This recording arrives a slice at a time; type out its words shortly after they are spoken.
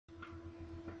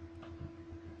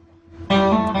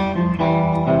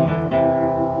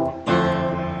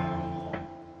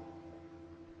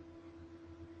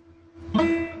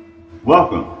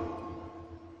Welcome.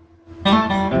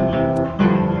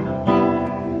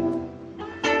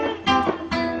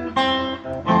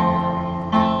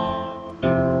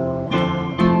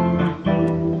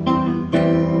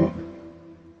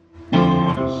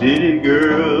 City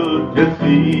girls just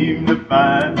seem to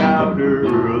find out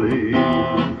early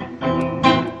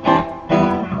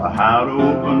how to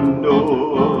open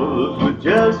doors with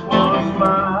just one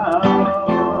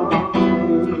smile.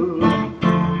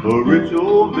 A rich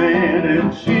old man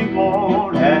and she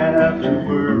won't have to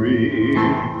worry.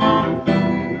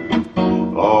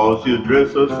 Oh, she'll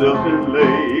dress herself in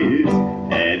lace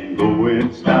and go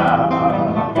in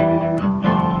style.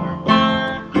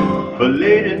 But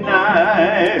late at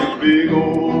night, a big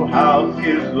old house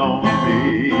gets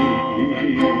lonely.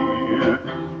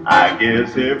 I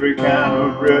guess every kind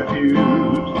of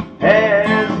refuge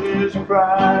has its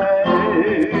price.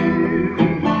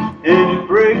 And it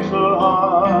breaks her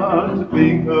heart to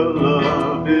think her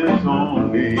love is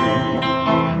only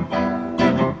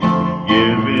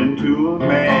given to a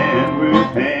man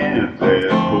with hands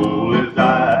as cold as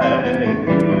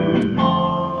ice.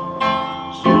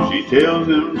 So she tells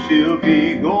him she'll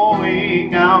be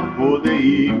going out for the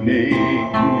evening.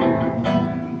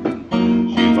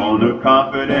 She's gonna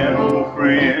comfort an old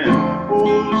friend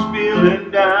who's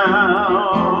feeling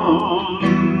down.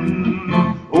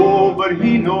 Oh, but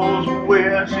he knows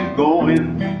where she's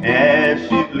going as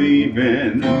she's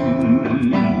leaving.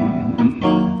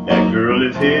 That girl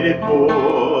is headed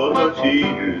for the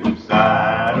cheap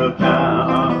side of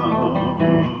town.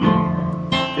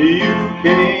 You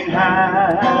can't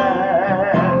hide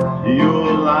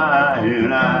your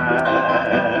lying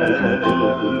eyes,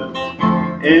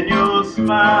 and your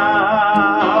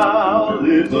smile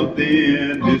is a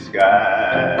thin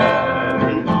disguise.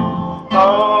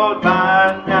 All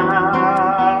by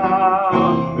now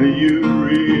you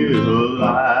realize,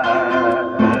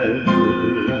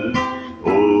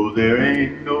 oh, there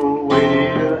ain't no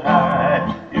way to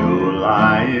hide your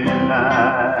lying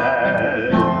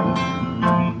eyes.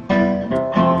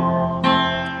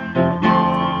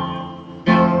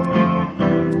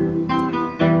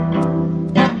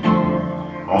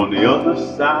 On the other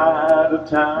side of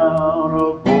town,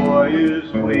 a boy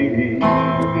is waiting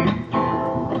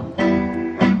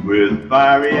with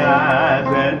fiery eyes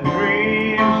and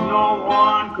dreams no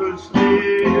one could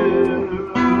steal.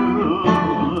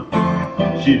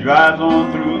 She drives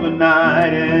on through the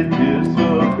night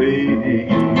anticipating,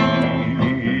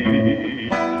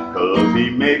 'cause he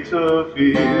makes her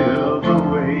feel the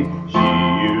way she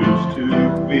used to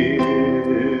feel.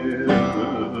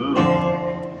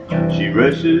 She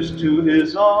rushes to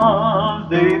his arms,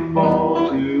 they fall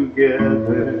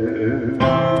together.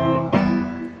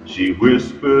 She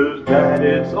whispers that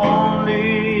it's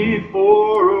only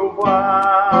for a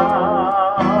while.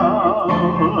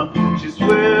 She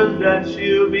swears that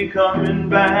she'll be coming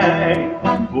back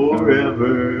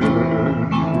forever.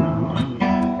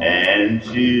 And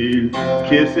she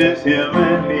kisses him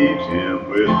and leaves him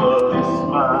with a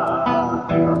smile.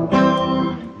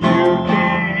 You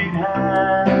can't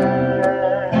hide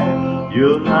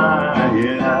your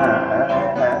lying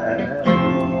eyes,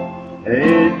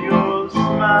 and your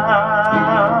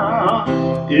smile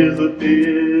is a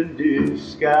thin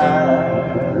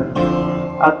disguise.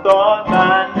 I thought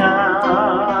by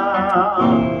now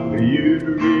you'd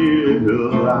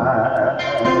realize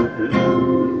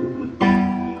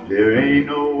there ain't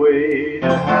no way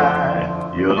to hide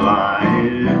your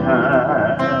lying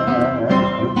eyes.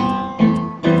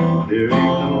 There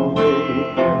ain't no way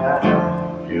to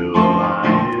hide your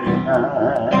lying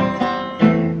eyes.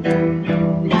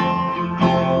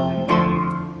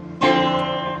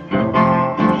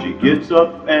 Gets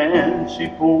up and she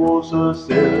pours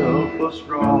herself a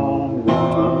strong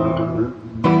one.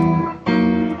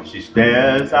 She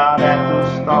stares out at the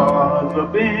stars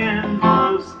up in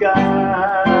the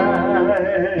sky.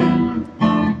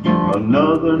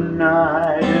 Another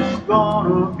night is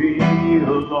gonna be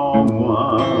a long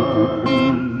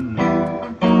one.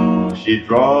 She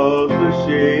draws the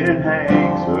shade and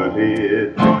hangs her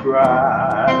head to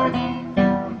cry.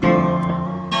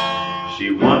 She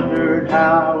wondered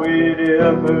how it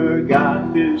ever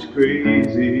got this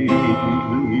crazy.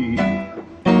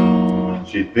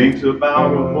 She thinks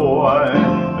about a boy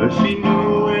that she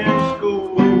knew in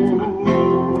school.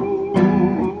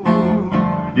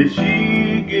 Did she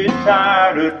get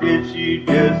tired or did she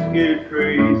just get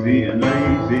crazy and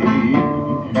lazy?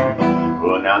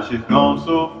 Well, now she's gone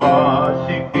so far,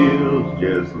 she feels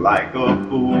just like a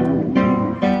fool.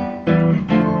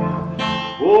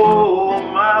 Oh,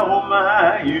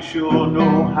 you sure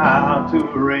know how to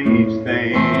arrange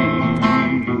things.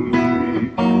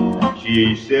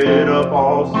 She set it up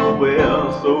all so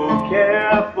well, so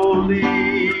carefully.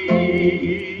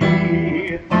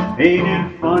 Ain't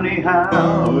it funny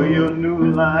how your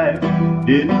new life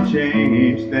didn't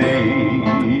change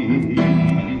things?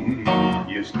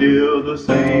 You're still the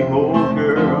same old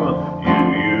girl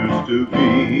you used to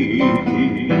be.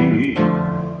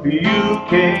 You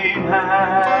can't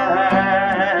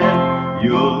hide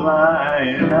your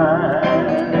lying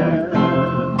eyes,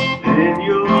 and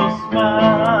your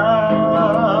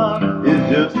smile is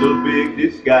just a big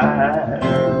disguise.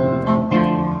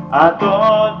 I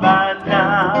thought by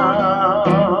now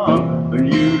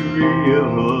you'd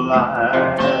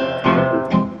realize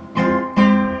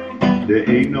there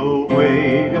ain't no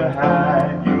way to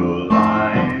hide your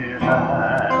lying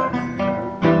eyes.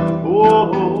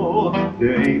 Oh,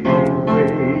 there ain't no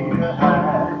way to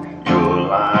hide your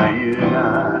lying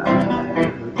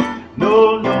eyes.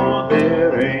 No, no,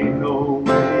 there ain't no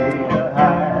way to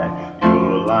hide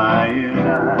your lying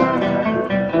eyes.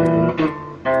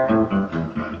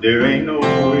 There ain't no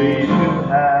way to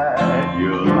hide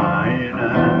your lying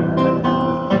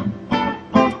eyes.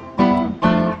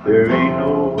 There ain't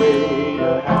no